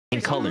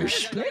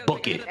colors.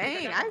 Book it.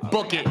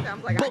 Book it.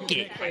 Book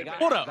it.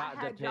 What up?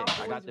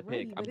 I got the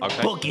pick.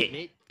 Okay. Book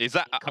it. Is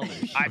that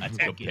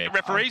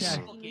referees?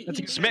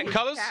 Submit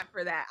colors.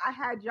 For that, I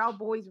had y'all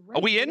boys.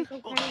 Are we in?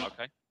 Okay.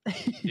 Okay.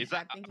 Is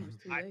that I think he was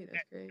too late.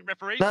 That's crazy.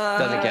 referees?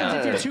 Doesn't count.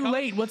 If you're too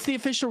late, what's the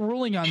official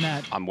ruling on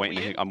that? I'm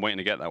waiting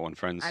to get that one,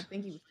 friends. I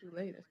think he was too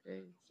late. That's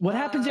crazy. What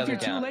happens if you're Doesn't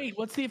too count. late?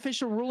 What's the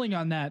official ruling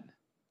on that?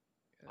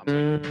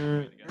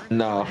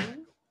 No.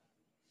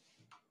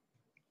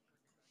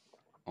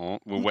 Oh,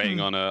 we're waiting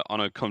on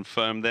a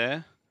confirm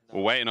there.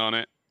 We're waiting on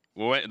it.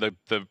 We're waiting.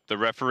 The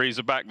referees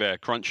are back there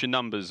crunching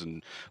numbers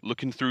and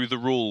looking through the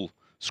rule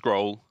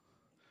scroll.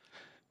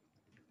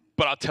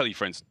 But I'll tell you,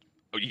 friends,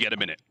 you get a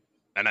minute,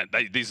 and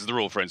this is the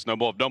rule, friends. No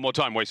more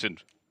time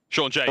wasted.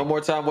 Sean J. No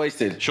more time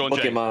wasted. Sean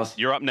Book J. it, Miles.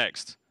 You're up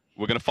next.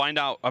 We're gonna find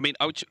out. I mean,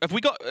 have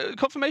we got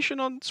confirmation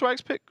on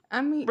Swagg's pick?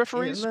 I mean,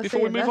 Referees, let's before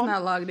say we if move that's on?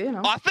 not logged in.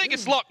 I think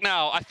it's locked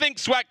now. I think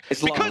Swagg,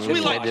 It's because locked. we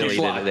like you. It's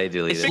locked. They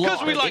deleted it.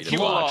 Because we like you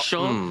a lot.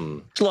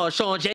 Sean J.